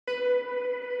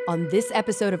On this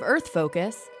episode of Earth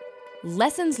Focus,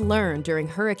 lessons learned during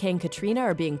Hurricane Katrina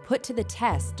are being put to the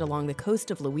test along the coast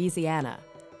of Louisiana.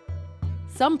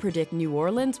 Some predict New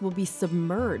Orleans will be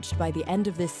submerged by the end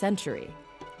of this century.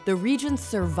 The region's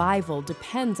survival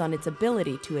depends on its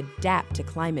ability to adapt to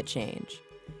climate change.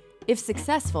 If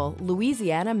successful,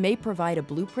 Louisiana may provide a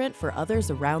blueprint for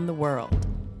others around the world.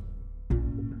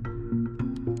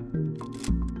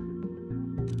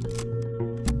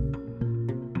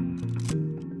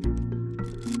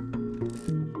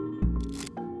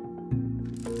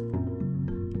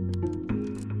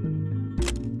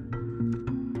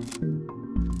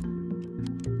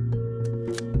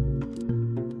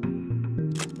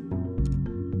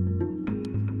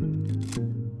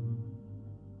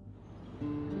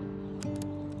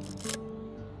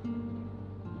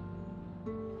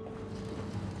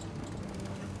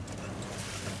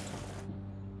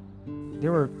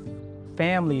 There were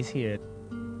families here.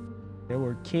 There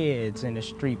were kids in the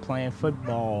street playing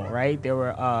football, right? There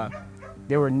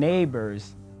were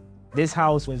neighbors. This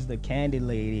house was the candy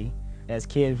lady. As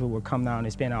kids, we would come down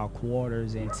and spend our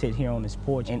quarters and sit here on this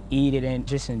porch and eat it and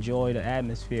just enjoy the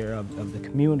atmosphere of the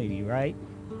community, right?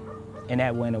 And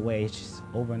that went away. It's just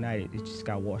overnight, it just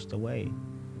got washed away.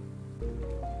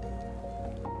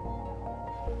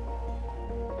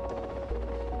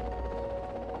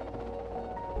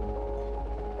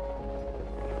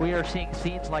 We are seeing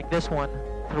scenes like this one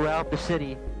throughout the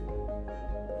city.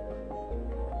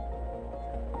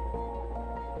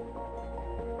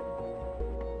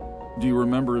 Do you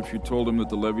remember if you told him that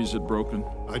the levees had broken?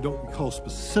 I don't recall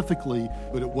specifically,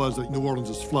 but it was that New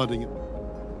Orleans is flooding.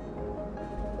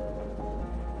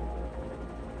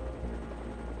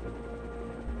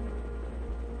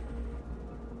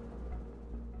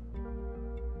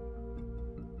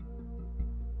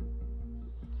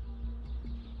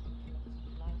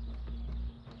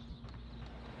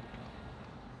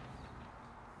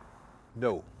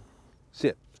 No.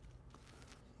 Sit.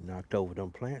 Knocked over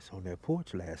them plants on that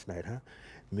porch last night, huh?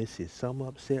 Missy, some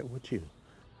upset with you.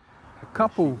 A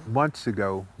couple months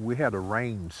ago, we had a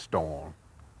rainstorm.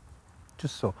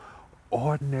 Just an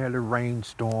ordinary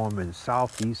rainstorm in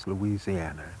Southeast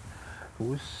Louisiana. It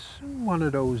was one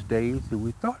of those days that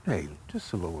we thought, hey,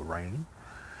 just a little rain.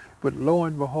 But lo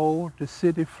and behold, the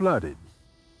city flooded.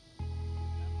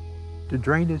 The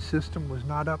drainage system was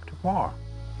not up to par.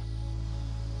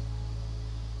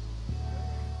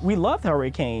 We loved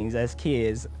hurricanes as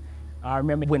kids. I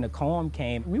remember when the calm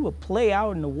came, we would play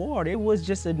out in the water. It was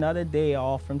just another day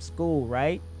off from school,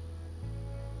 right?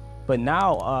 But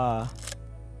now,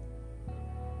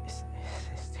 it's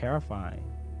terrifying.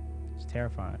 It's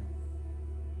terrifying.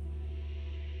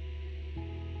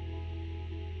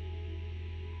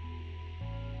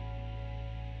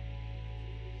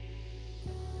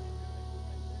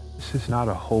 This is not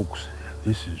a hoax.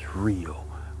 This is real.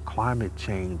 Climate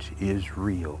change is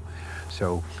real.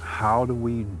 So how do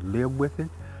we live with it?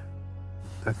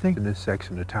 I think in this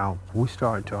section of town, we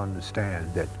start to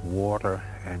understand that water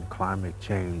and climate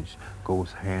change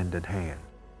goes hand in hand.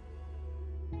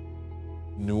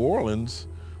 New Orleans,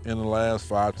 in the last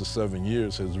 5 to 7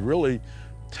 years, has really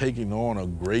taken on a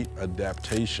great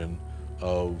adaptation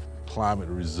of climate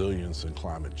resilience and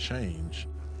climate change.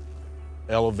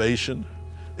 Elevation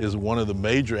is one of the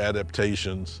major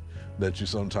adaptations that you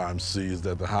sometimes see, is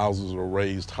that the houses are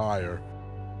raised higher.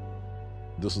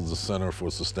 This is the Center for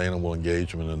Sustainable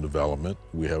Engagement and Development.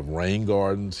 We have rain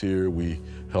gardens here. We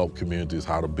help communities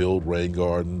how to build rain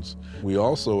gardens. We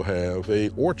also have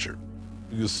an orchard.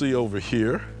 You can see over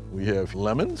here, we have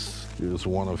lemons. Here's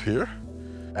one of here.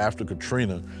 After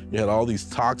Katrina, you had all these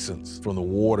toxins from the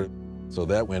water. So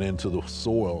that went into the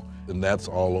soil, and that's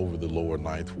all over the lower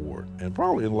Ninth Ward, and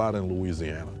probably a lot in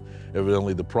Louisiana.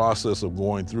 Evidently, the process of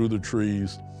going through the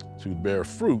trees to bear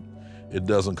fruit, it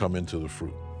doesn't come into the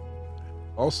fruit.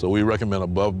 Also, we recommend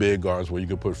above bed gardens where you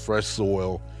can put fresh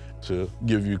soil to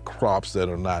give you crops that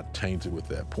are not tainted with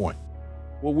that point.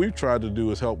 What we've tried to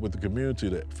do is help with the community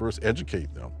to first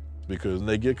educate them, because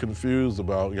they get confused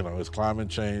about, is climate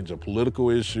change a political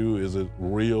issue? Is it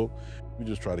real? We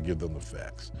just try to give them the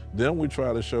facts. Then we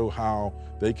try to show how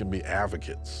they can be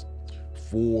advocates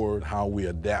for how we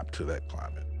adapt to that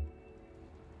climate.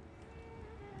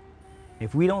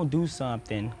 If we don't do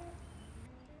something,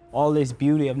 all this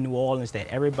beauty of New Orleans that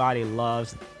everybody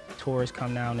loves, tourists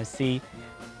come down and see,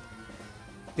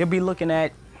 they'll be looking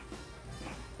at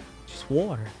just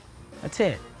water. That's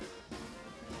it.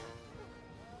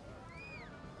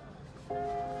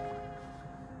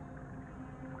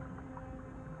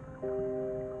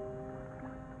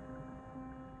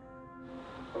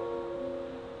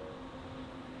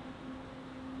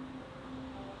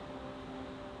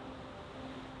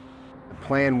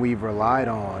 plan we've relied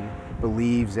on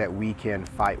believes that we can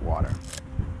fight water.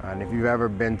 And if you've ever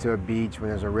been to a beach when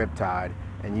there's a riptide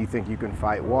and you think you can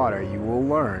fight water, you will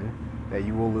learn that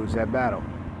you will lose that battle.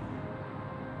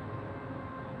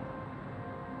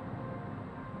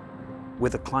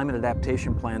 With a climate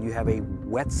adaptation plan, you have a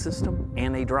wet system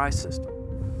and a dry system.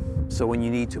 So when you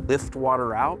need to lift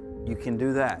water out, you can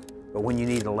do that. But when you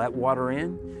need to let water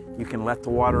in, you can let the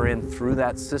water in through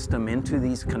that system into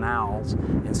these canals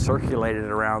and circulate it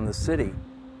around the city.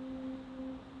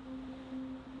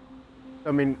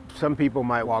 I mean, some people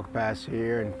might walk past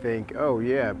here and think, oh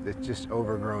yeah, it's just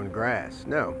overgrown grass.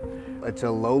 No, it's a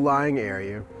low-lying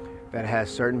area that has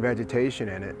certain vegetation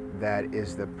in it that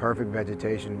is the perfect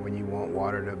vegetation when you want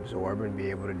water to absorb and be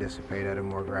able to dissipate at a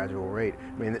more gradual rate.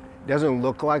 I mean, it doesn't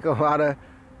look like a lot of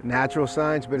natural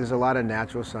science, but there's a lot of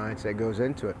natural science that goes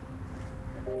into it.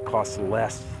 It costs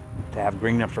less to have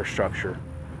green infrastructure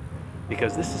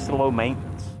because this is low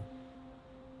maintenance.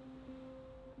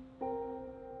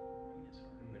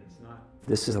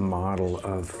 This is a model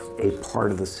of a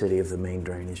part of the city of the main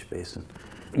drainage basin.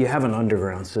 You have an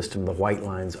underground system, the white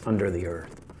lines under the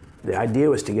earth. The idea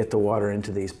was to get the water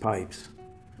into these pipes,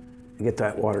 to get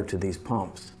that water to these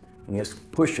pumps, and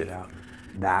just push it out.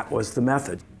 That was the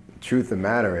method. Truth of the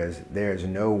matter is, there's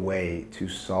no way to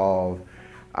solve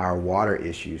our water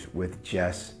issues with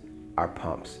just our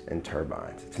pumps and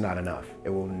turbines. It's not enough. It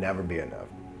will never be enough.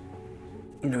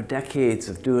 You know, decades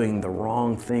of doing the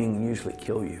wrong thing usually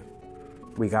kill you.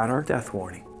 We got our death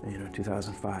warning,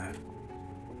 2005.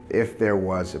 If there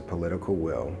was a political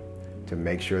will to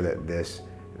make sure that this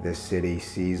city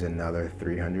sees another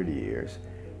 300 years,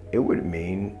 it would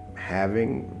mean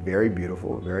having very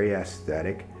beautiful, very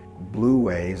aesthetic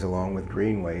blueways along with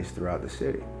greenways throughout the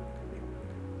city.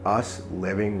 Us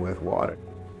living with water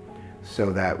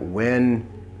so that when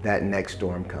that next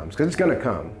storm comes, because it's going to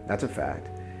come, that's a fact,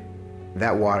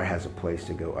 that water has a place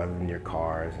to go other than your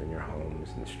cars and your homes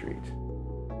and the streets.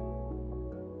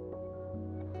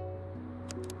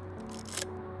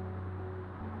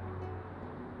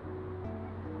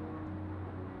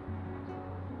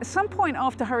 At some point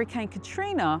after Hurricane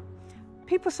Katrina,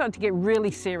 people started to get really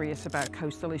serious about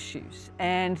coastal issues,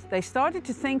 and they started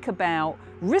to think about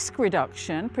risk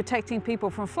reduction, protecting people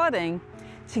from flooding,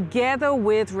 together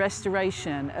with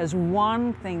restoration as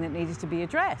one thing that needed to be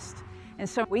addressed. And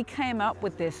so we came up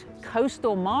with this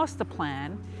coastal master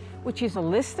plan, which is a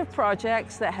list of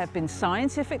projects that have been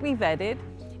scientifically vetted.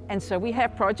 And so we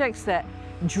have projects that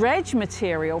dredge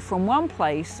material from one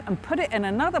place and put it in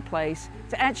another place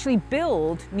to actually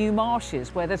build new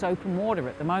marshes where there's open water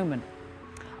at the moment.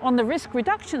 On the risk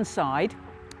reduction side,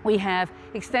 we have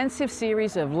extensive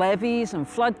series of levees and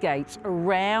floodgates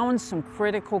around some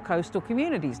critical coastal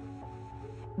communities.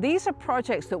 These are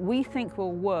projects that we think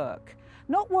will work.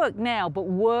 Not work now, but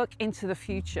work into the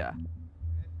future.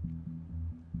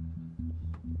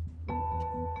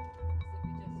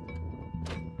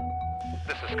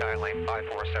 This is Skyline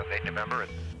 5478 November.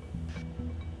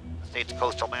 The state's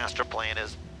coastal master plan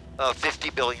is a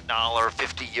 $50 billion,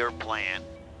 50-year plan.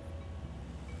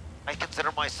 I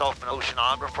consider myself an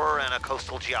oceanographer and a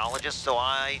coastal geologist, so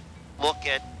I look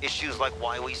at issues like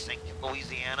why we sink in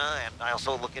Louisiana, and I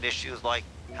also look at issues like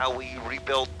how we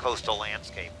rebuild coastal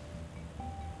landscape.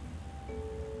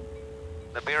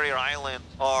 The barrier islands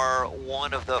are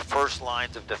one of the first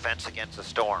lines of defense against a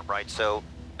storm, right? So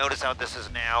notice how this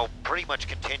is now pretty much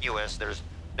continuous. There's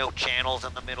no channels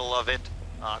in the middle of it.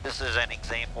 This is an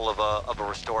example of a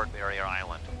restored barrier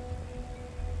island.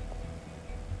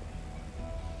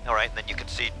 All right, and then you can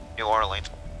see New Orleans.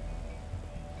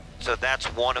 So that's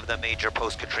one of the major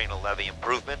post-Katrina levee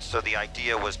improvements. So the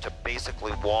idea was to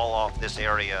basically wall off this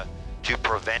area to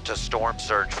prevent a storm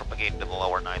surge from getting to the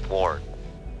lower Ninth Ward.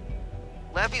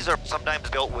 Levees are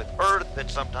sometimes built with earth and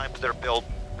sometimes they're built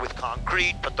with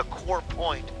concrete, but the core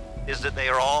point is that they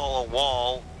are all a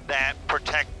wall that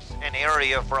protects an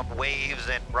area from waves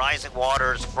and rising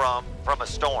waters from a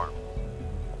storm.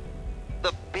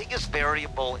 The biggest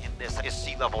variable in this is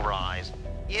sea level rise.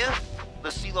 If the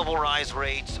sea level rise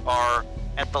rates are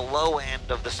at the low end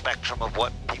of the spectrum of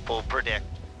what people predict,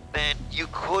 then you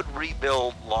could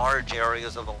rebuild large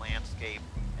areas of the landscape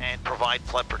and provide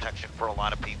flood protection for a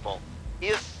lot of people.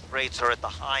 If rates are at the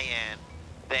high end,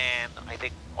 then I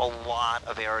think a lot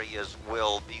of areas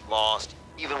will be lost,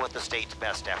 even with the state's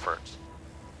best efforts.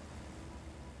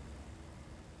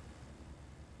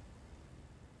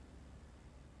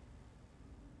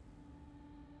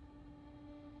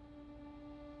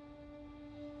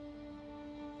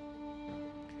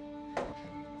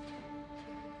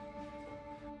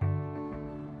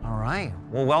 All right,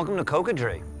 well, welcome to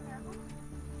Cocodrie.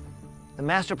 The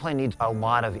master plan needs a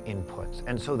lot of inputs,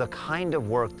 and so the kind of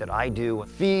work that I do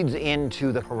feeds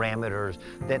into the parameters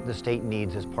that the state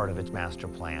needs as part of its master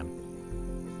plan.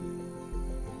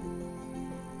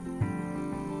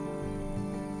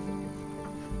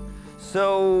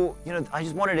 So, I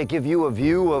just wanted to give you a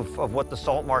view of what the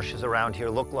salt marshes around here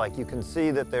look like. You can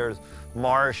see that there's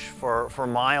marsh for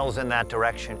miles in that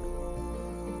direction.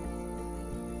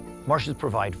 Marshes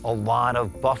provide a lot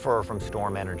of buffer from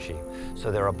storm energy.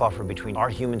 So they're a buffer between our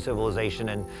human civilization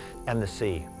and the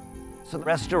sea. So the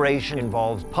restoration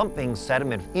involves pumping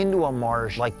sediment into a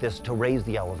marsh like this to raise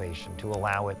the elevation, to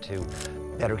allow it to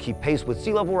better keep pace with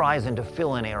sea level rise and to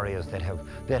fill in areas that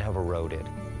have eroded.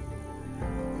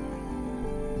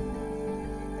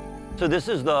 So this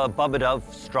is the Bubba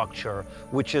structure,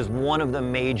 which is one of the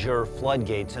major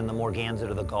floodgates in the Morganza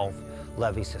to the Gulf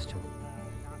levee system.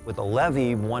 With a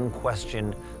levee, one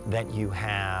question that you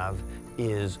have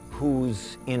is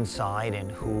who's inside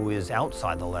and who is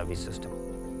outside the levee system.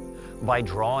 By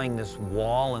drawing this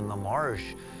wall in the marsh,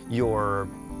 you're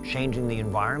changing the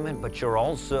environment, but you're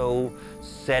also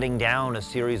setting down a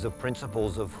series of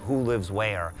principles of who lives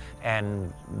where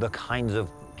and the kinds of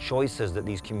choices that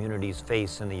these communities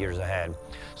face in the years ahead,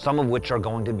 some of which are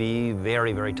going to be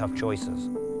very, very tough choices.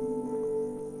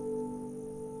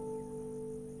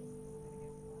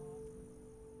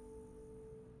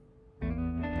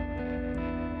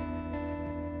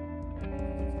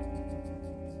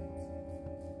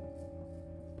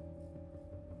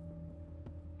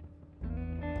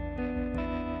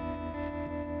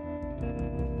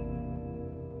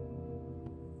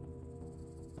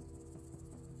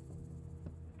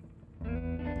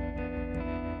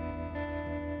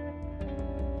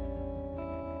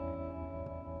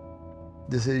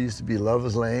 This here used to be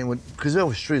Lover's Lane, because there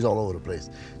was trees all over the place.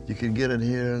 You could get in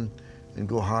here and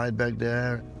go hide back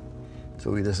there.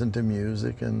 So we listened to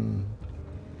music and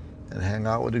hang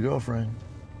out with the girlfriend.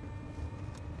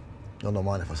 Don't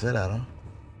mind if I say that, huh?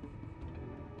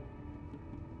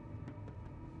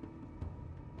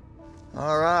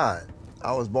 All right,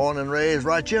 I was born and raised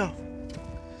right here,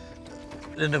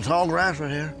 in the tall grass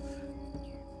right here.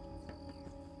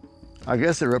 I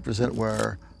guess it represents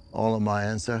where all of my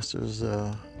ancestors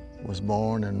was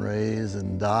born and raised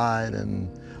and died, and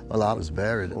a lot is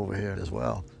buried over here as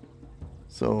well.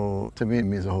 So to me, it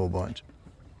means a whole bunch.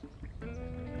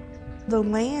 The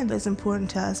land is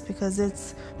important to us because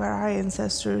it's where our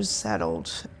ancestors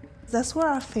settled. That's where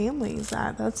our family's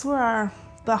at. That's where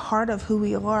the heart of who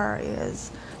we are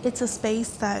is. It's a space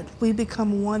that we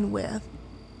become one with.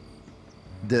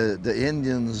 The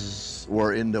Indians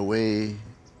were in the way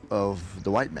of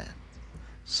the white man.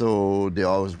 So they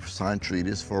always signed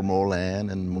treaties for more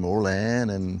land,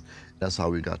 and that's how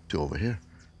we got to over here.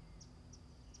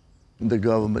 The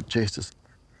government chased us,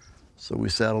 so we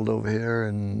settled over here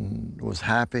and was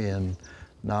happy, and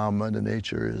now Mother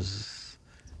Nature is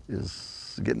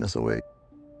getting us away.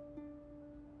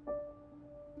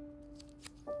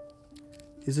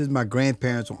 This is my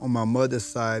grandparents on my mother's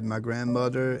side, my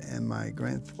grandmother and my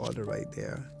grandfather right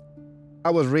there. I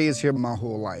was raised here my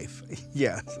whole life,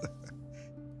 yes.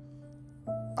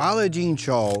 Isle of Jean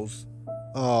Charles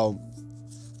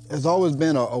has always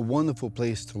been a wonderful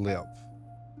place to live.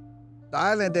 The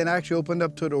island then actually opened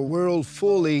up to the world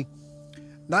fully,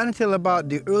 not until about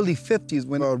the early 50s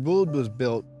when a road was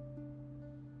built.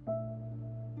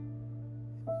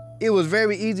 It was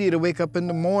very easy to wake up in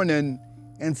the morning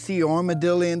and see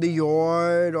armadillo in the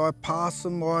yard, or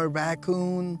possum, or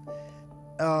raccoon,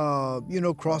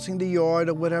 crossing the yard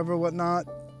or whatnot.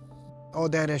 All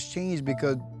that has changed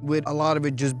because with a lot of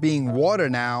it just being water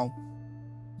now,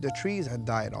 the trees have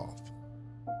died off.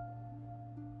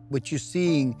 What you're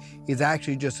seeing is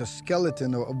actually just a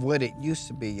skeleton of what it used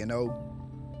to be, you know?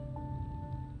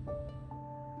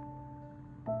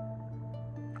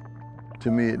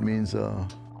 To me, it means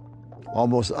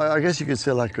almost, I guess you could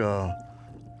say like a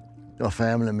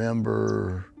family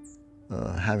member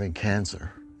having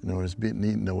cancer, it's being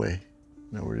eaten away.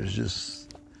 It's just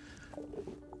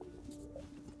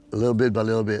little bit by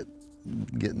little bit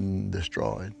getting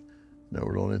destroyed. The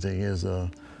only thing is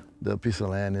the piece of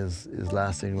land is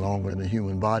lasting longer than a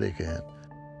human body can.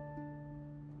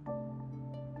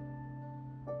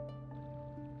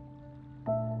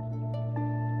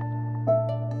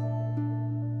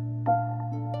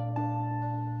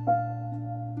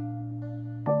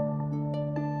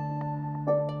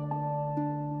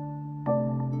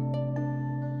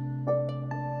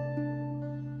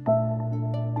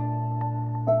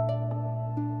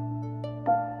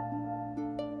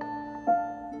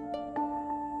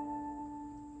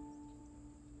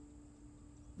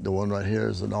 The one right here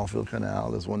is the Northfield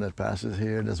Canal. There's one that passes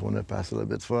here, there's one that passes a little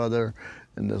bit further,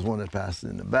 and there's one that passes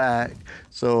in the back.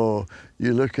 So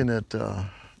you're looking at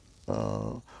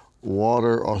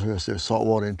water, or should I say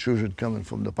saltwater intrusion coming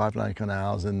from the pipeline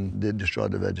canals, and they destroy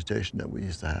the vegetation that we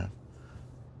used to have.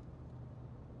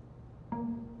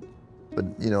 But,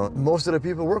 you know, most of the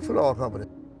people work for the oil company.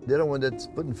 They're the one that's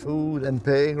putting food and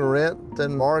paying rent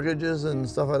and mortgages and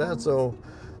stuff like that. So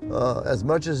as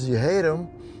much as you hate them,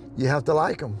 you have to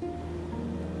like them.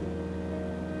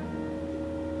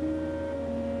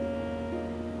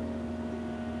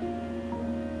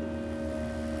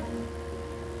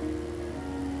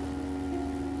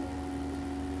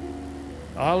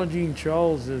 Hurricane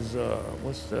Charles is,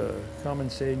 what's the common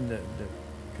saying, the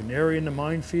canary in the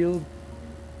minefield?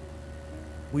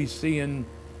 We see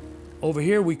over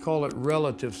here we call it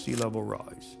relative sea level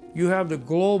rise. You have the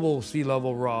global sea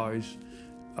level rise,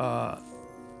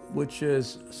 which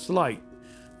is slight,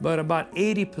 but about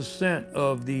 80%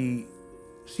 of the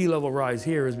sea level rise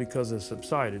here is because of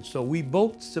subsided. So we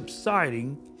both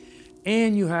subsiding,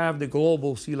 and you have the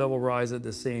global sea level rise at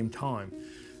the same time.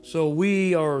 So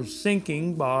we are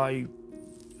sinking by,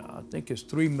 I think it's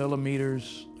 3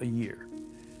 millimeters a year.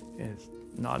 And it's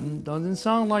doesn't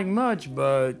sound like much,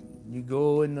 but you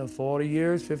go in the 40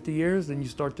 years, 50 years, then you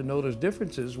start to notice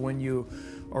differences when you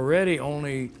already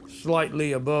only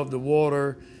slightly above the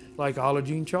water, like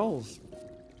Hurricane Charles.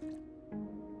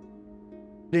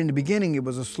 In the beginning, it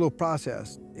was a slow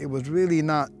process. It was really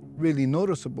not really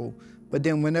noticeable, but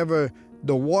then whenever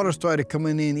the water started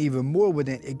coming in even more with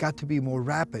it, it got to be more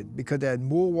rapid because there had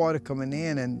more water coming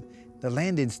in and the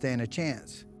land didn't stand a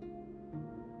chance.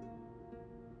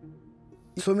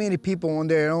 So many people on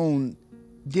their own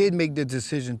did make the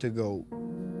decision to go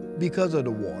because of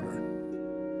the water.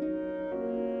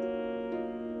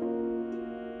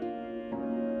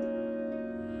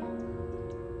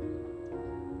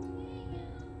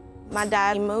 My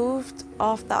dad moved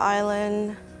off the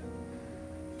island,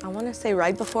 I want to say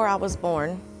right before I was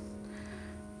born,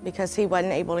 because he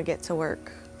wasn't able to get to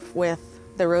work with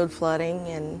the road flooding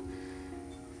and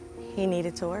he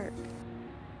needed to work.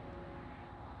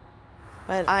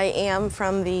 But I am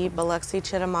from the Biloxi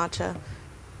Chitimacha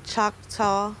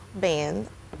Choctaw Band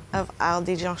of Isle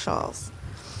de Jean Charles.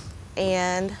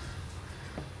 And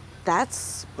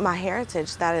that's my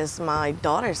heritage. That is my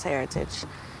daughter's heritage.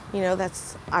 You know,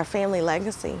 that's our family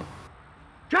legacy.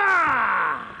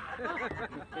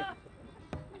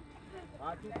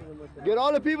 Get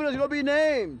all the people that's gonna be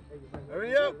named.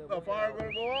 Hurry up, a fire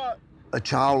gonna go out. A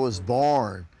child was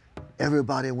born,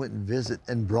 everybody went and visited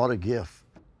and brought a gift.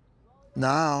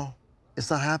 Now, it's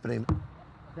not happening.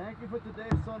 Thank you for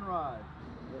today's sunrise.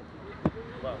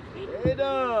 Hey,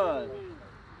 done.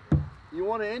 You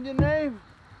want an Indian name?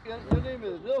 Your name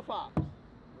is Lil Fox.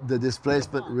 The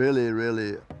displacement really,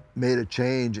 really made a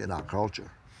change in our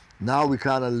culture. Now we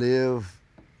kind of live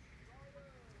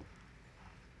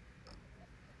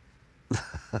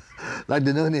like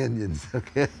the non-Indians,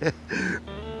 okay?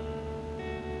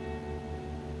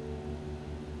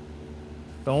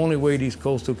 The only way these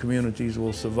coastal communities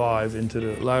will survive into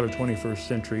the latter 21st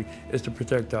century is to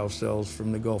protect ourselves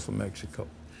from the Gulf of Mexico.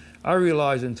 I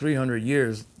realize in 300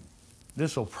 years,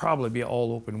 this will probably be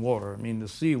all open water. I mean, the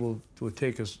sea will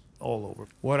take us all over.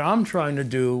 What I'm trying to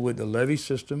do with the levee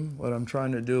system, what I'm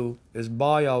trying to do is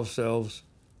buy ourselves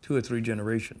 2 or 3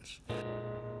 generations.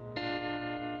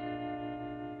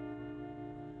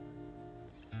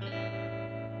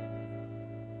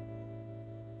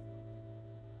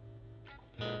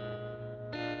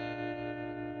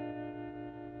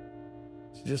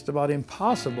 It's just about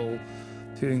impossible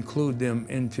to include them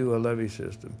into a levee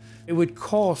system. It would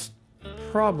cost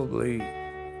probably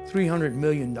 $300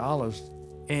 million,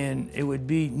 and it would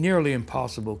be nearly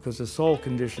impossible because the soil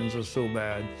conditions are so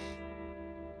bad.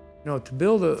 You know, to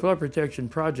build a flood protection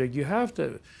project, you have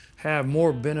to have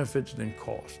more benefits than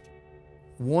cost.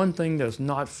 One thing that's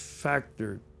not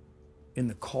factored in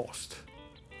the cost,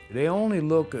 they only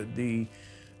look at the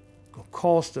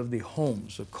cost of the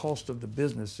homes, the cost of the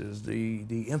businesses,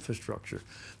 the infrastructure.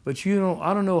 But you know,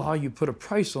 I don't know how you put a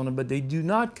price on it, but they do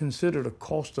not consider the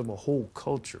cost of a whole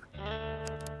culture.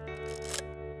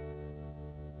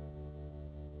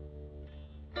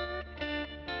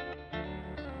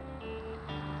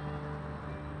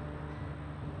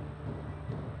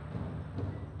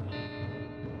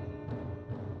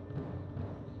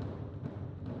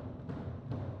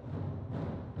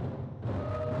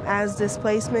 As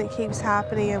displacement keeps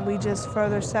happening and we just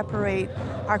further separate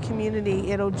our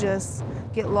community, it'll just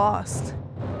get lost.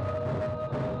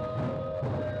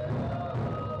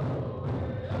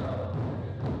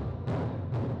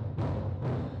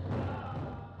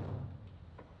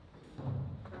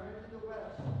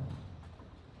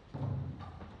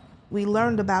 We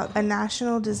learned about a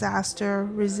National Disaster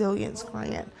Resilience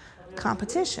Grant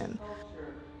competition.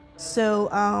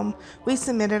 So we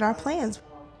submitted our plans.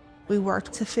 We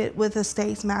worked to fit with the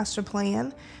state's master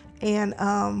plan, and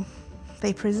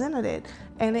they presented it,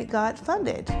 and it got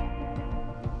funded.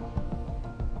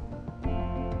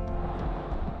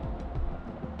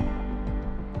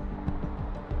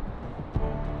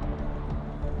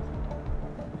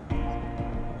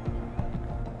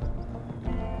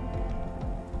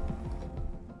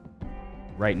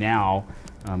 Right now,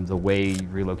 the way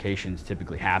relocations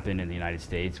typically happen in the United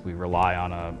States, we rely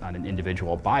on an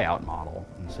individual buyout model.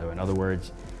 And so in other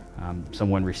words,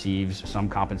 someone receives some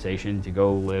compensation to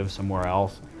go live somewhere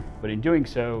else, but in doing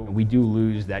so, we do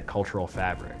lose that cultural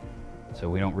fabric. So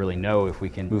we don't really know if we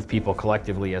can move people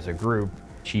collectively as a group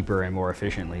cheaper and more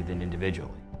efficiently than individually.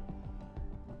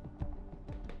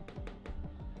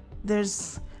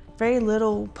 There's very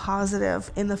little positive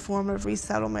in the form of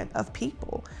resettlement of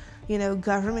people. You know,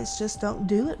 governments just don't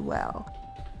do it well.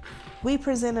 We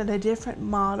presented a different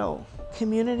model,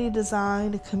 community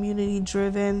designed, community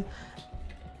driven.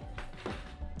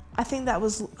 I think that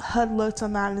was, HUD looked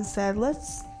on that and said,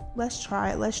 let's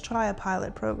try it. Let's try a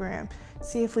pilot program.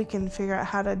 See if we can figure out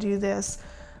how to do this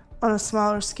on a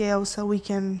smaller scale so we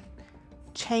can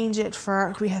change it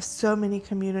for, we have so many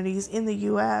communities in the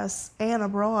US and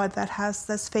abroad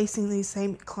that's facing these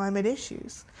same climate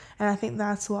issues. And I think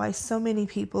that's why so many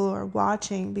people are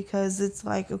watching, because it's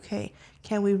like, okay,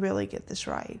 can we really get this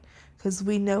right? Because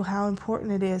we know how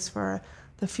important it is for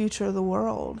the future of the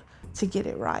world to get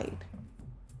it right.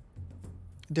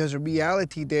 There's a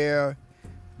reality there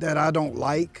that I don't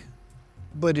like,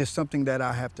 but it's something that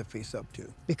I have to face up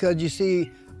to. Because you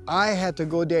see, I had to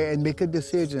go there and make a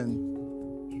decision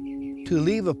to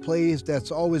leave a place that's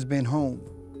always been home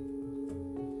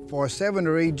for 7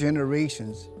 or 8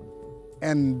 generations.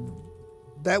 And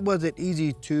that wasn't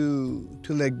easy to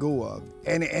let go of.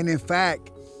 And in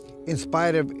fact, in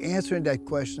spite of answering that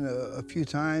question a few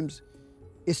times,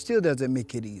 it still doesn't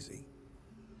make it easy.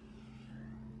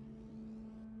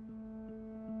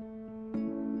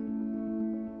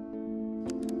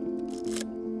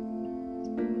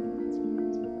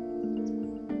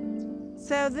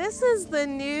 So this is the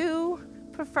new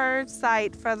preferred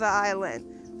site for the island.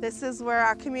 This is where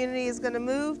our community is going to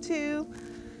move to.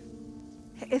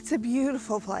 It's a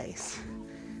beautiful place.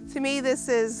 To me, this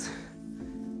is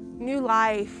new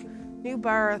life, new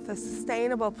birth, a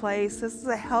sustainable place. This is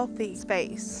a healthy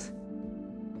space.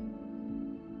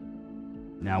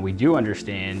 Now, we do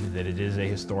understand that it is a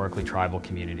historically tribal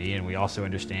community, and we also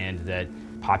understand that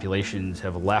populations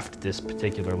have left this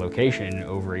particular location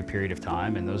over a period of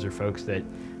time, and those are folks that,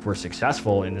 if we're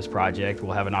successful in this project,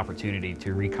 will have an opportunity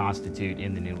to reconstitute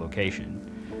in the new location.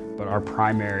 But our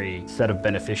primary set of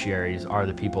beneficiaries are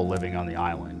the people living on the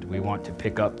island. We want to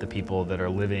pick up the people that are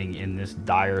living in this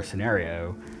dire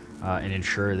scenario and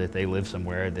ensure that they live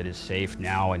somewhere that is safe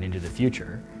now and into the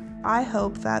future. I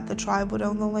hope that the tribe would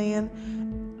own the land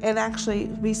and actually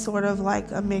be sort of like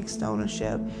a mixed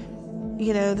ownership.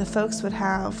 You know, the folks would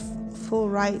have full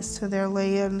rights to their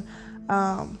land,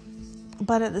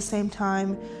 but at the same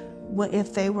time,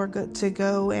 if they were good to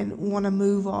go and want to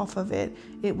move off of it,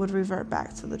 it would revert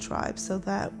back to the tribe. So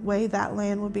that way that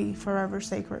land would be forever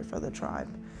sacred for the tribe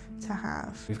to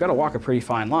have. We've got to walk a pretty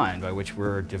fine line by which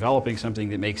we're developing something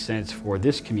that makes sense for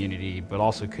this community, but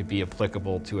also could be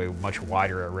applicable to a much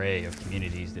wider array of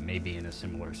communities that may be in a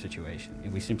similar situation.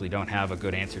 And we simply don't have a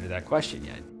good answer to that question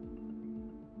yet.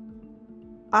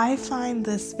 I find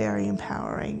this very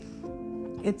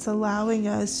empowering. It's allowing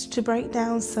us to break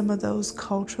down some of those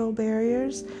cultural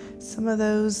barriers, some of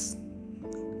those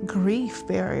grief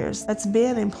barriers that's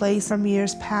been in place from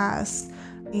years past.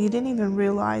 You didn't even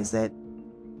realize it.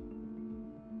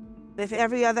 If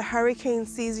every other hurricane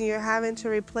season you're having to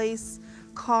replace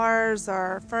cars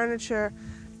or furniture,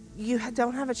 you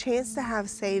don't have a chance to have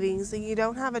savings, and you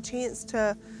don't have a chance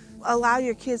to allow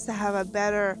your kids to have a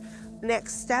better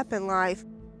next step in life.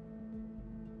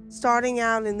 Starting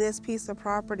out in this piece of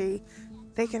property,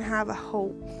 they can have a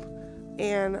hope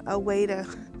and a way to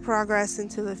progress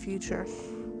into the future.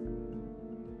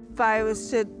 If I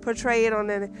was to portray it on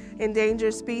an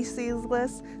endangered species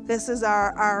list, this is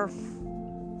our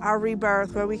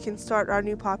rebirth, where we can start our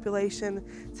new population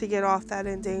to get off that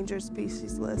endangered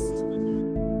species list.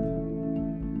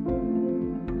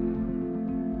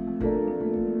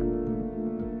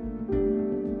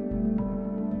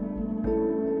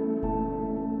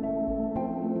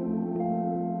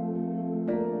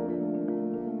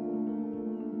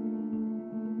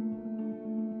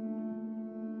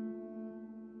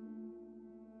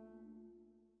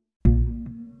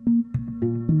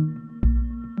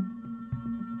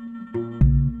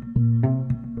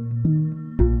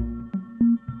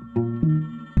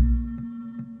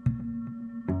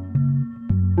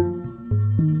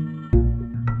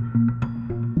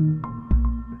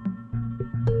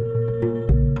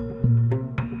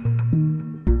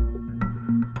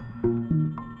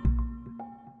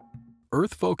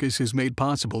 Earth Focus is made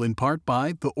possible in part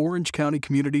by the Orange County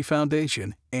Community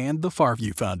Foundation and the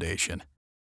Farview Foundation.